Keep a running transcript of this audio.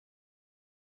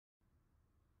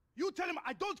You tell him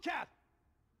I don't care.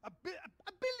 $1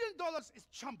 billion is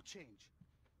chump change.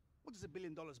 What does $1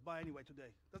 billion buy anyway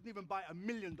today? Doesn't even buy $1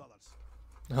 million.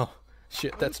 Oh,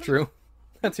 shit, that's true.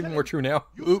 That's even more true now.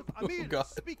 Oop, oh, God.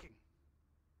 Speaking.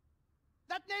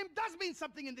 That name does mean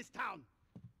something in this town.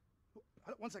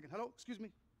 One second. Hello? Excuse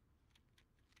me.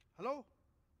 Hello?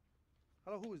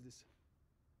 Hello, who is this?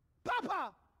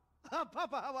 Papa!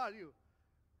 Papa, how are you?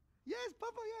 Yes,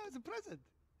 Papa, yeah, it's a present.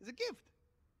 It's a gift.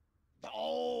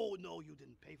 Oh, no, you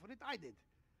didn't pay for it. I did.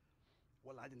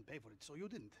 Well, I didn't pay for it, so you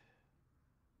didn't.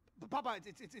 But Papa,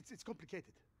 it's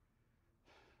complicated.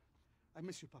 I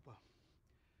miss you, Papa.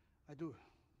 I do.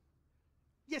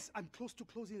 Yes, I'm close to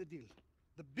closing the deal.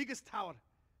 The biggest tower.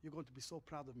 You're going to be so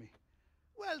proud of me.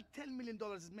 Well, $10 million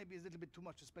is maybe a little bit too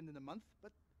much to spend in a month,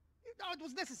 but no, it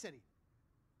was necessary.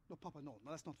 No, Papa, no,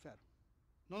 that's not fair.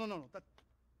 No, that...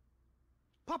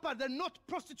 Papa, they're not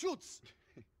prostitutes.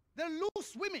 They're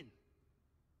loose women.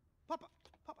 Papa,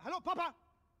 hello, Papa.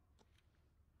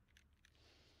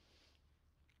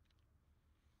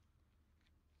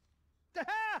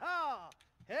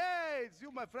 Hey, it's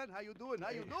you, my friend. How you doing?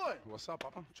 How you doing? What's up,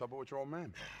 Papa? Trouble with your old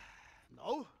man?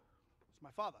 No, it's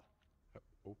my father.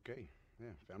 Okay. Yeah,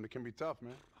 family can be tough,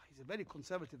 man. He's a very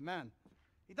conservative man.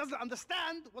 He doesn't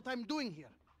understand what I'm doing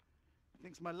here. He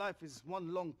thinks my life is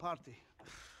one long party.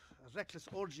 A reckless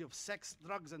orgy of sex,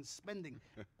 drugs, and spending.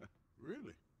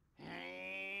 Really?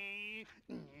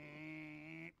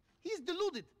 He's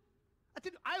deluded. I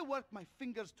tell you, I work my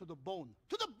fingers to the bone.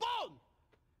 To the bone!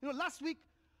 You know, last week,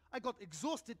 I got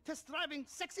exhausted test driving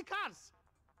sexy cars.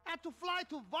 I had to fly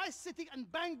to Vice City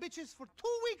and bang bitches for 2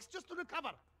 weeks just to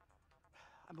recover.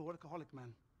 I'm a workaholic,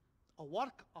 man. A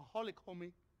workaholic,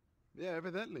 homie. Yeah,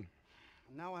 evidently.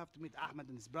 And now I have to meet Ahmed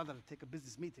and his brother to take a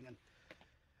business meeting. And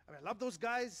I mean, I love those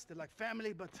guys. They're like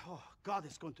family, but oh, God,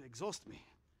 it's going to exhaust me.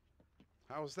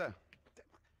 How was that?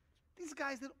 These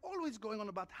guys, they're always going on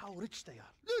about how rich they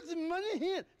are. Look, the money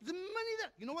here, the money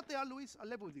there. You know what they are, Luis? I'll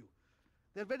level with you.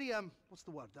 They're very, what's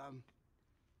the word?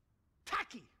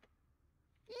 Tacky.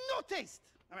 No taste.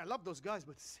 I mean, I love those guys,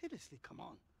 but seriously, come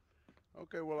on.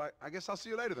 Okay, well, I guess I'll see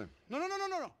you later then. No.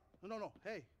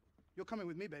 Hey, you're coming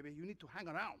with me, baby. You need to hang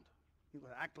around. You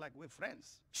gotta act like we're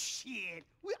friends. Shit,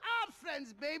 we are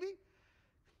friends, baby.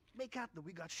 Make out that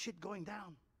we got shit going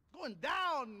down. Going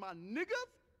down, my nigga.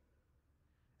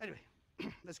 Anyway,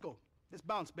 let's go. Let's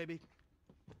bounce, baby.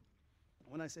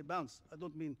 When I say bounce, I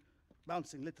don't mean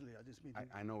bouncing literally. I just mean...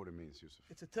 I know what it means, Yusuf.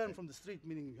 It's a term from the street,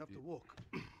 meaning you have to walk.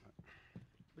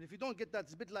 But if you don't get that,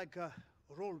 it's a bit like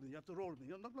roll with me. You have to roll with me.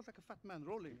 You're not like a fat man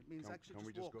rolling. It means actually can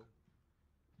we just just walk. go?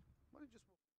 Why don't you just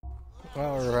walk?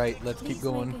 Alright, let's keep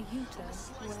going. No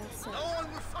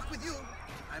one will fuck with you.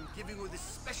 I'm giving you this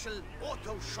special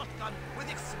auto shotgun with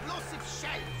explosive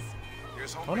shells.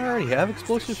 Don't I already have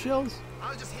explosive shells?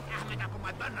 I'll just hit Ahmed up on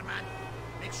my burner, man.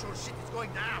 Make sure shit is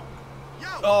going down. Yo,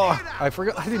 oh, I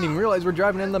forgot. I didn't even realize we're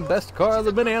driving in the best car,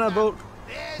 the banana boat.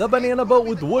 The banana boat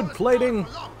with wood plating.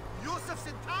 Yusuf's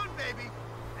in town, baby.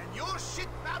 And your shit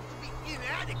about to be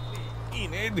inadequate.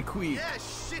 Inadequate. Yeah,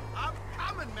 shit, I'm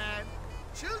coming, man.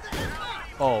 Chill the hell out.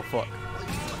 Oh, fuck.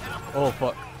 Oh,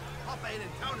 fuck. Papa ain't in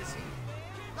town, is he?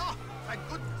 Oh, thank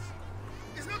goodness.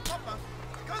 It's not Papa.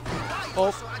 I can't buy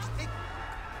Oh. so I just take...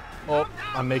 Oh,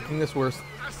 I'm making this worse.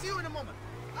 I'll see you in a moment.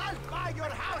 I'll buy your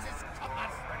houses,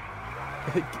 coppers.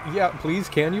 Yeah, please,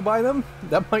 can you buy them?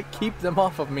 That might keep them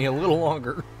off of me a little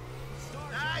longer.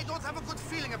 I don't have a good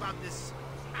feeling about this.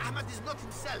 Ahmed is not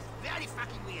himself. Very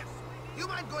fucking weird. You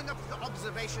mind going up to the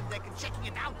observation deck and checking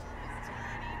it out?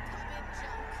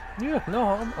 Yeah, no,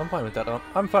 I'm fine with that.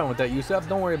 I'm fine with that, Yusuf.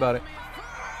 Don't worry about it.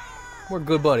 We're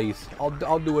good buddies.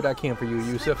 I'll do what I can for you,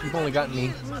 Yusuf. You've only gotten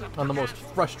me on the most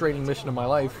frustrating mission of my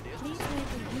life.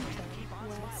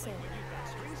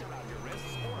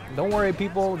 Don't worry,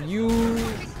 people.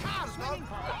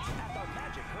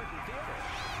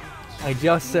 I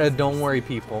just said, don't worry,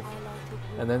 people.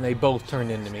 And then they both turned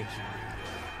into me.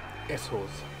 Assholes.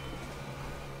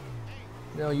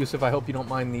 No, Yusuf, I hope you don't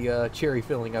mind the cherry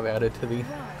filling I've added to the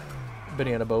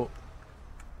banana boat.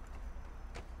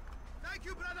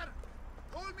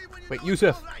 Wait,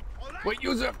 Yusuf! Wait,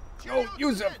 Yusuf! No,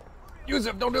 Yusuf!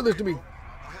 Yusuf, don't do this to me!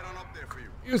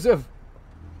 Yusuf!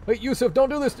 Wait, Yusuf, don't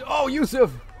do this to— Oh,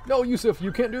 Yusuf! No, Yusuf,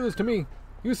 you can't do this to me!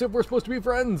 Yusuf, we're supposed to be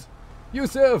friends!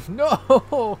 Yusuf,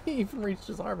 no! He even reached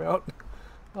his arm out.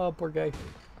 Oh, poor guy.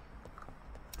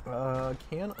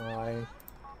 Can I?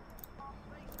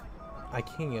 I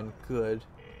can, good.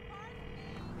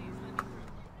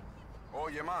 Oh,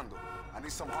 Yamando, I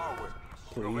need some hardwood.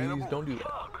 Please don't do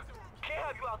that. Can't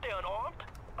have you out there unarmed.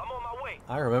 I'm on my way.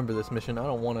 I remember this mission. I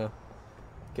don't want to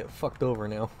get fucked over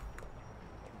now.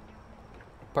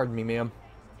 Pardon me, ma'am.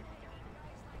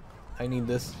 I need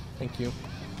this. Thank you.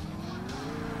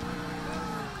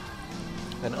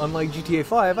 And unlike GTA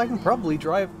 5, I can probably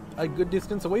drive a good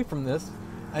distance away from this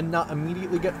and not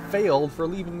immediately get failed for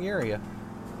leaving the area.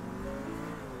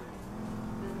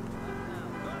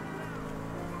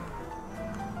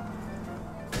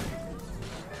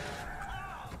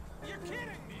 You're kidding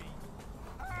me.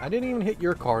 I didn't even hit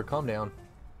your car. Calm down.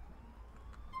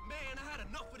 Man, I had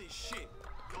enough of this shit.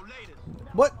 Yo, later.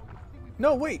 What?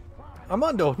 No, wait.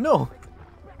 Armando, no.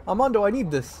 Armando, I need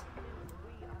this.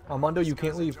 Armando, you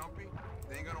can't leave.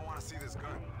 They ain't gonna want to see this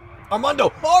gun.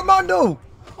 Armando! Armando!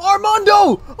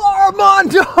 Armando!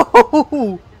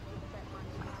 Armando!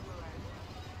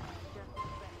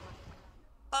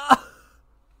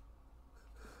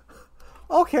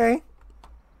 Okay.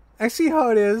 I see how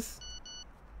it is.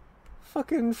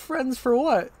 Fucking friends for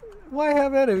what? Why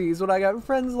have enemies when I got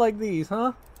friends like these,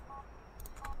 huh?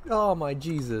 Oh my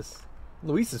Jesus.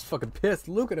 Luis is fucking pissed.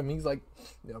 Look at him. He's like,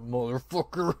 yeah,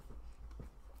 motherfucker.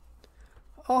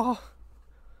 Oh.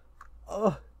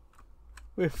 Oh.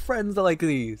 With friends like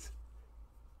these.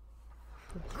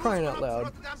 Crying out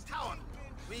loud.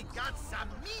 We got some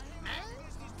meat, man.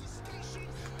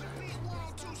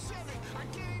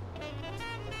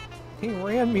 He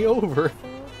ran me over.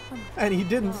 And he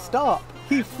didn't stop.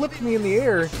 He flipped me in the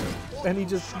air. And he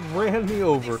just ran me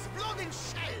over.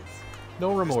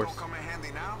 No remorse. This don't come in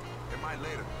handy now. It might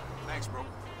later. Thanks, bro.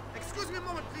 Excuse me a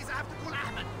moment, please. I have to call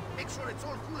Ahmed. Make sure it's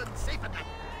all cool and safe at that.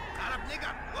 Arab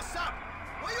nigga, what's up?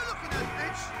 What are you looking at,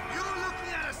 bitch? You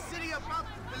looking at a city about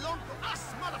to belong to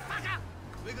us, motherfucker?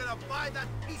 We're gonna buy that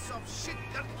piece of shit,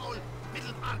 that old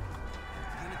middle park.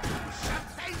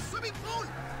 Champagne swimming pool.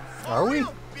 Are we?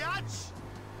 Real, biatch.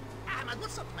 Ahmed,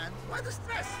 what's up, man? Why the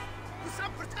stress? You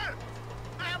sound perturbed.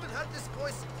 I haven't heard this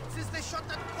voice since they shot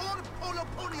that corn polo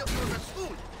pony of yours at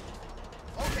school.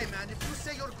 Okay, man, if you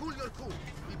say you're cool, you're cool.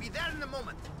 We'll be there in a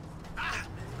moment. I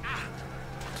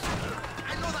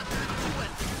know that man too well.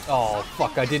 Oh,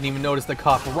 fuck. I didn't even notice the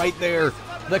cop right there.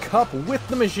 The cop with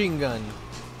the machine gun.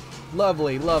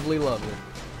 Lovely, lovely, lovely.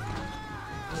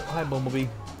 Oh, hi, Bumblebee.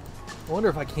 I wonder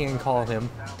if I can call him.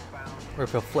 Or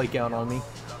if he'll flake out on me.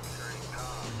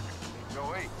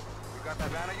 Yo, hey, you got that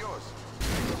van of yours?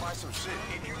 Go buy some shit.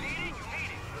 If you need it, you need it.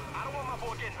 I don't want my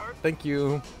boy getting hurt. Thank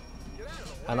you.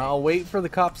 And I'll wait for the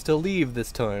cops to leave this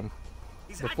time.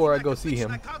 Before I go see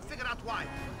him. I can't figure out why.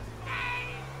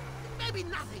 Maybe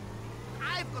nothing.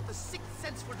 I've got the sixth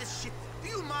sense for this shit. Do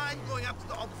you mind going up to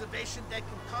the observation deck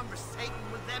and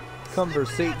conversating with them?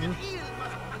 Conversating?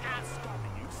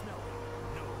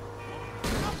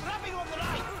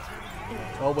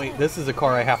 Oh wait, this is a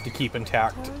car I have to keep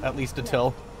intact, at least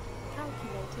until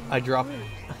I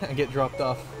get dropped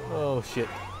off. Oh shit.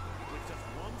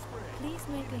 Please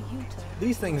make a U-turn.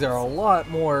 These things are a lot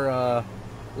more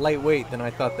lightweight than I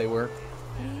thought they were.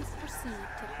 Please proceed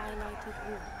to highlighted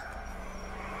route.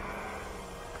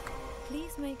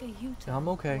 Please make a U-turn. I'm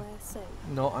okay. Where safe.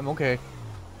 No, I'm okay,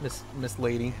 Miss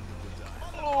Lady.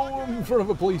 Oh, I'm in front of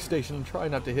a police station. Try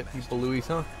not to hit people, Luis,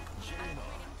 huh?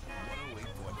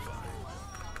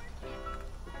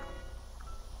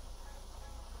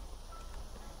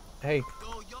 Hey.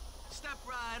 Step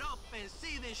right up and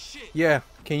see this shit. Yeah,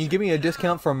 can you give me a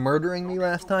discount for murdering me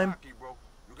last time? You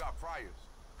got priors.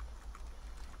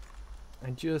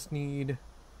 I just need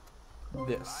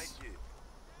this.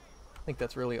 I think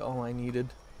that's really all I needed.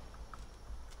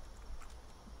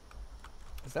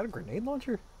 Is that a grenade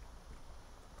launcher?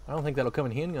 I don't think that'll come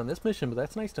in handy on this mission, but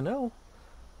that's nice to know.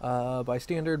 By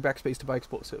standard, backspace to buy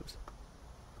explosives.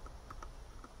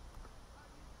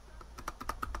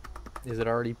 Is it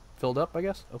already filled up, I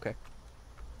guess? Okay.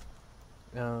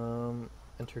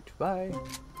 Enter to buy.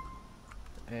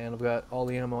 And I've got all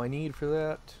the ammo I need for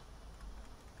that.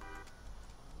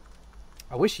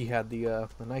 I wish he had the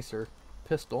nicer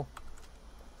pistol.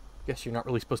 Guess you're not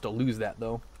really supposed to lose that,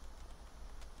 though.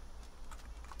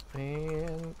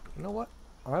 And you know what?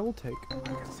 I will take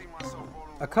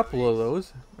a couple of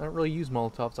those. I don't really use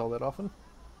Molotovs all that often.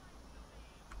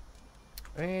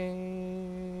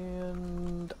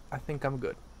 And I think I'm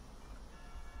good.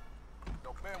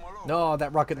 No,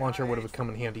 that rocket launcher would have come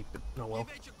in handy, but oh well.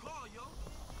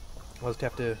 I'll just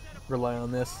have to rely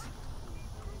on this.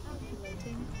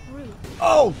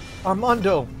 Oh!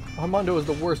 Armando! Armando is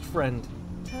the worst friend.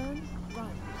 Turn right.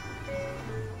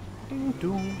 Ding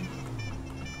dong.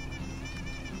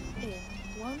 In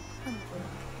 100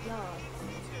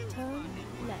 yards. Turn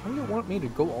left. Why do you want me to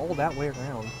go all that way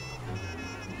around? In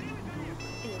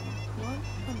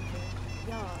 100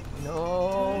 yards.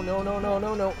 No, no, no, no,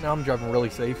 no, no. Now I'm driving really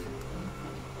safe.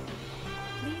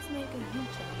 Please make a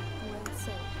U-turn where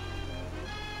safe.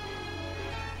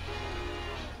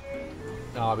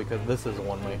 Ah, because this is a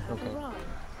one-way. Have Okay. arrived.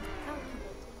 Calculating.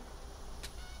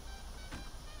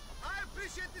 I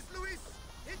appreciate this, Luis.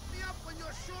 Hit me up when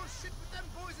you're sure shit with them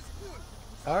boys is cool.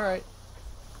 All right.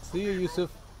 See you,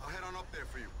 Yusuf. I'll head on up there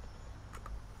for you.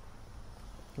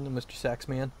 Hello, Mr.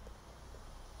 Saxman.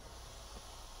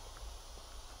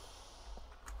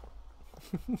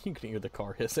 You can hear the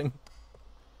car hissing.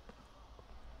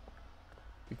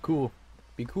 Be cool.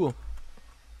 Be cool.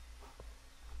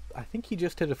 I think he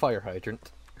just hit a fire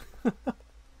hydrant. Yeah,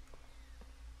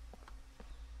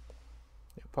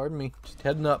 pardon me. Just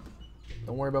heading up.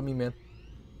 Don't worry about me, man.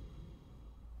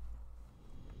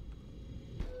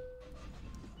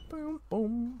 Boom,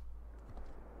 boom.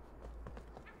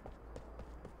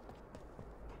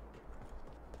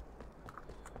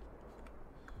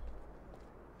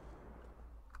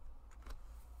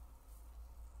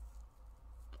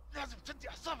 لازم تهدي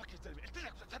اعصابك يا زلمه، قلت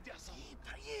لك تهدي اعصابك.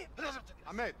 طيب لازم تهدي.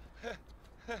 Ahmed,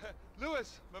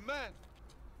 Lewis, my man.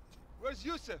 Where's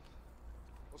Yusuf?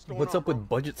 What's up with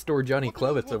budget store Johnny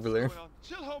Klevitz over there?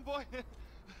 Chill, homeboy.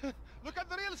 Look at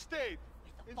the real estate.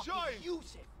 Enjoy.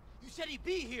 Yusuf. You said he'd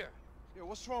be here. Yo,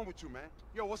 what's wrong with you, man?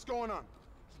 Yo, what's going on?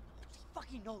 He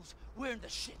fucking knows we're in the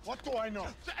shit. What do I know?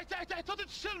 I told you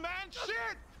to chill, man.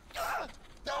 Shit.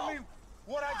 Tell me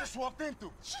what I just walked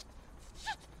into.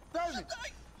 Tell me.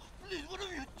 Please, what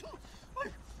have you done?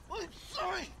 I'm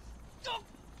sorry. Don't.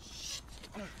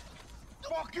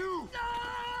 Fuck you!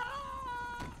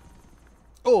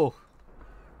 Oh!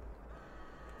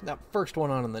 That first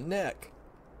one on in the neck.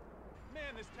 Man,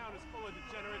 this town is full of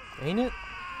degenerates. Ain't it?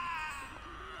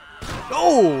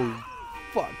 Oh!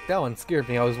 Fuck, that one scared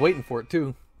me. I was waiting for it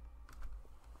too.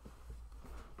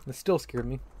 It still scared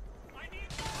me.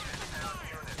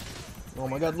 Oh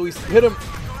my god, Luis, hit him!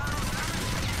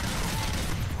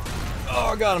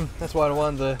 Oh, I got him. That's why I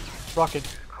wanted the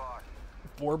rocket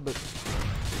for, but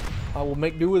I will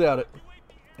make do without it.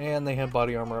 And they have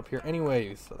body armor up here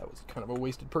anyways, so that was kind of a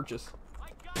wasted purchase.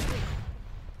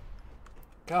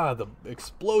 God, the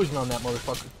explosion on that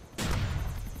motherfucker.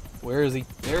 Where is he?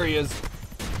 There he is.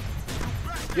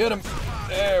 Get him.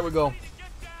 There we go.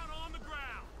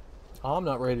 I'm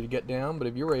not ready to get down, but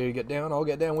if you're ready to get down, I'll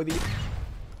get down with you.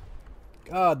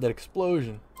 God, that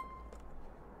explosion.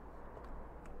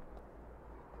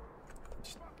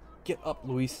 Just get up,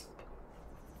 Luis.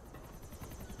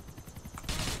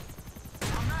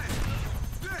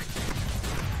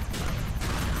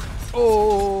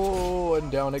 Oh, and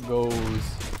down it goes.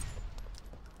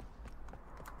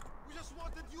 We just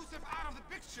wanted Yusuf out of the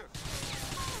picture.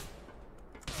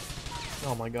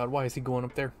 Oh my god, why is he going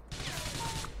up there?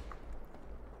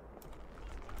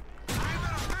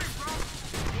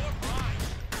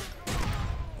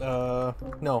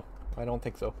 No, I don't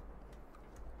think so.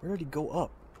 Where did he go up?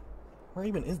 Where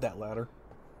even is that ladder?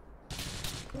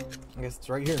 I guess it's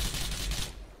right here.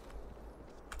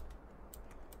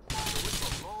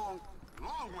 It's a long,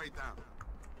 long way down.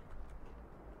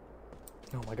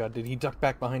 Oh my god, did he duck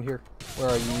back behind here? Where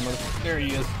are you? There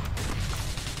he is.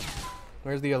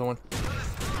 Where's the other one?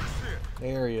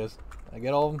 There he is. Did I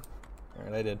get all of them?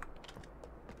 Alright, I did.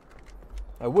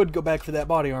 I would go back for that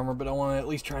body armor, but I want to at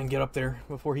least try and get up there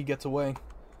before he gets away.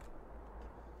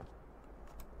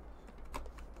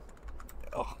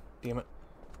 Oh, damn it.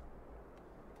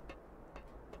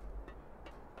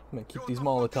 I'm gonna keep these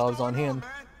Molotovs on hand.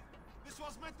 This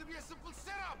was meant to be a simple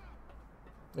setup.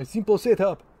 A simple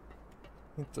setup.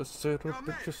 It's a setup,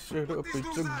 it's a setup,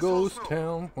 it's a ghost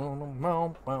town.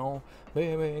 Wow, wow,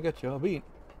 baby, I got your beat.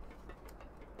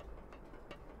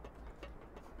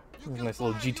 There's a nice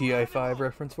little GTA 5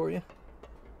 reference for you.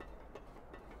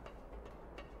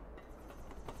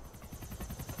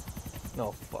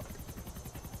 Oh, fuck.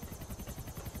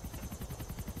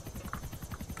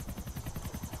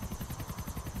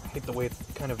 I hate the way it's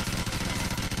kind of...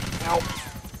 Ow!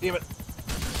 Damn it!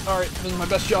 Alright, this is my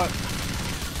best shot.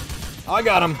 I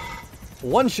got him!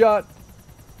 One shot!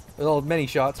 Well, many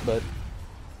shots, but...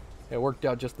 it worked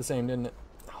out just the same, didn't it?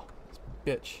 Oh, this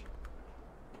bitch.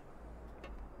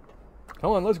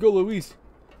 Come on, let's go, Luis.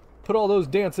 Put all those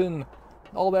dancing,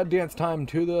 all that dance time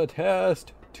to the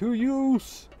test, to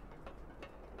use.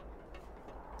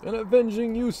 And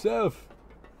avenging Yusuf.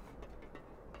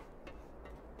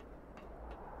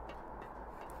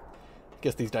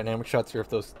 Guess these dynamic shots are if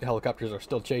those helicopters are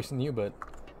still chasing you, but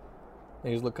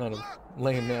they just look kind of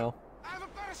lame now. I have a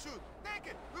parachute. Take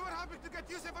it. We were hoping to get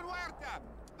Yusuf and wiretap.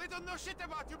 They don't know shit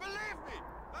about you. Believe me.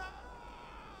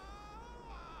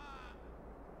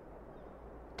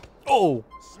 Oh!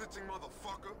 Snitching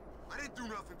motherfucker. I didn't do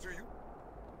nothing to you.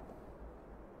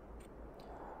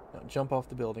 Now jump off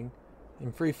the building.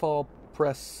 In free fall,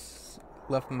 press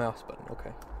left mouse button.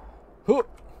 Okay. Oh.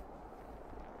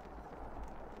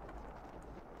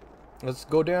 Let's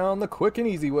go down the quick and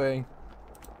easy way.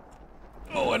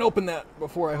 Oh, and open that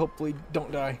before I hopefully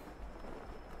don't die.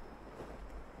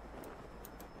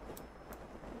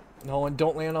 No, and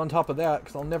don't land on top of that,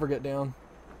 because I'll never get down.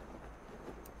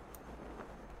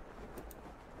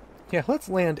 Yeah, let's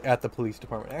land at the police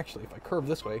department. Actually, if I curve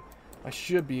this way, I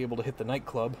should be able to hit the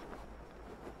nightclub.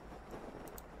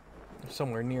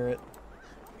 Somewhere near it.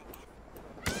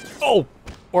 Oh!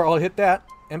 Or I'll hit that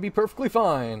and be perfectly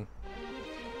fine.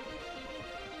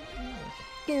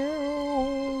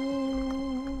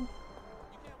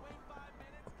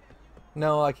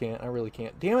 No, I can't. I really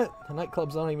can't. Damn it! The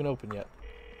nightclub's not even open yet.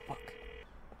 Fuck.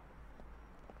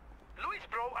 Luis,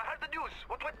 bro, I heard the news.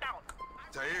 What went down?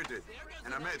 Tahir did,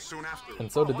 and I met soon after.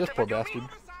 And so did this poor bastard.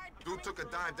 Dude took a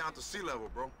dive down to sea level,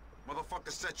 bro.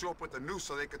 Motherfuckers set you up with a noose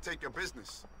so they could take your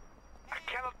business. I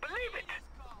cannot believe it.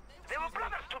 They were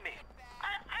brothers to me.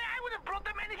 I would have brought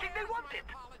them anything they wanted.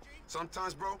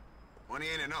 Sometimes, bro, money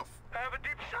ain't enough. I have a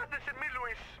deep sadness in me,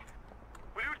 Luis.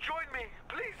 Will you join me,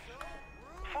 please?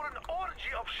 For an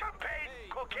orgy of champagne,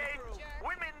 cocaine,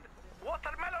 women,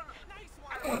 watermelons,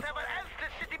 and whatever else the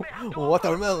city may have to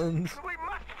Watermelons. offer. We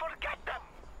must forget them.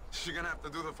 You're gonna have to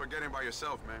do the forgetting by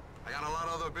yourself, man. I got a lot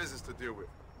of other business to deal with.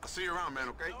 I'll see you around, man,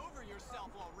 okay?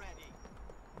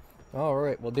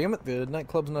 Alright, well damn it, the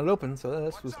nightclub's not open, so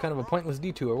this was kind of a pointless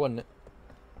detour, wasn't it?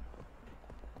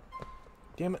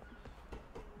 Damn it.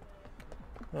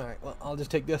 Alright, well, I'll just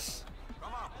take this.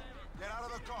 Come on, get out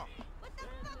of the car. What the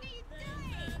fuck are you doing?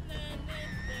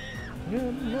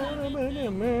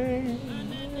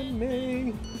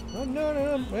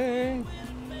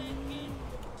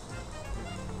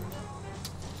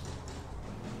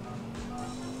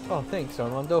 Oh, thanks,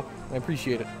 Armando. I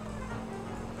appreciate it.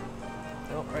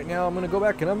 Well, right now I'm going to go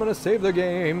back and I'm going to save the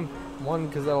game. One,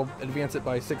 because that'll advance it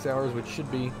by 6 hours, which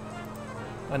should be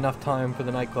enough time for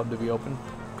the nightclub to be open.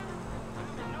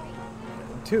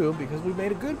 And two, because we've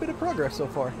made a good bit of progress so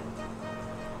far.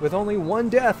 With only one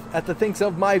death at the thanks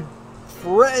of my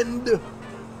friend. That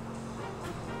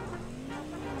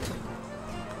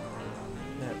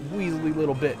weaselly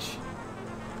little bitch.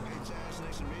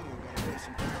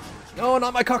 No,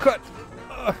 not my cockcut!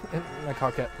 My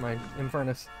cockcut, my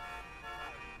infernus.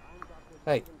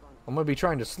 Hey, I'm gonna be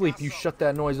trying to sleep. You shut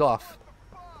that noise off.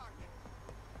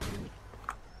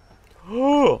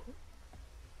 Oh!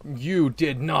 You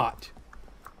did not.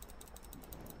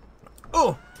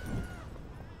 Oh!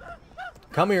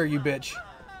 Come here, you bitch.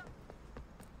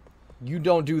 You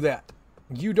don't do that.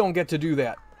 You don't get to do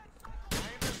that.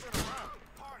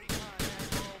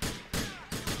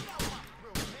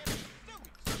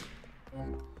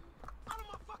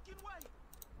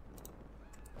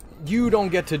 You don't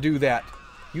get to do that.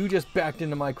 You just backed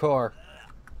into my car.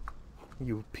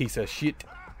 You piece of shit.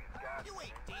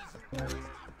 I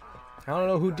don't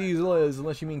know who Diesel is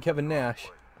unless you mean Kevin Nash.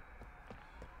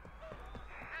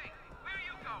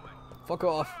 Fuck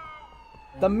off.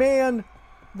 The man,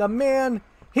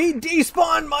 he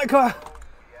despawned my car.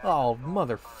 Oh,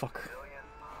 motherfucker.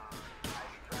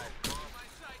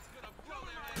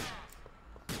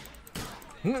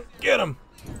 Get him.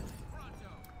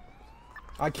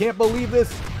 I can't believe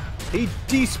this. He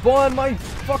despawned my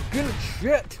fucking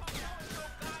shit.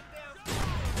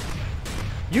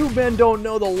 You men don't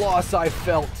know the loss I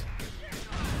felt.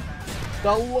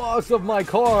 The loss of my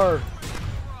car.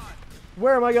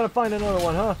 Where am I going to find another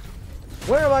one, huh?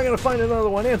 Where am I going to find another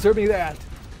one? Answer me that.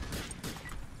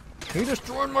 He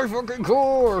destroyed my fucking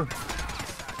car.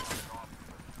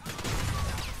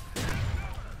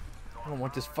 I don't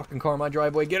want this fucking car in my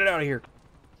driveway. Get it out of here.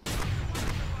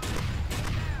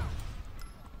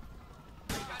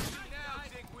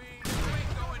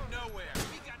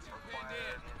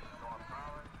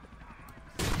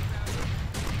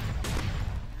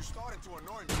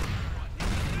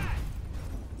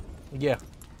 Yeah.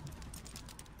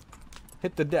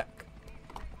 Hit the deck.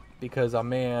 Because a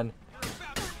man...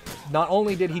 Not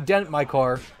only did he dent my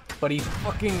car, but he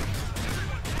fucking...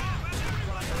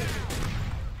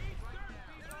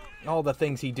 All the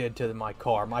things he did to my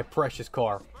car. My precious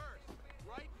car.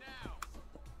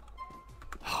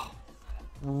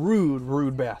 Rude,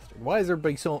 rude bastard. Why is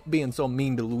everybody being so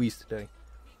mean to Luis today?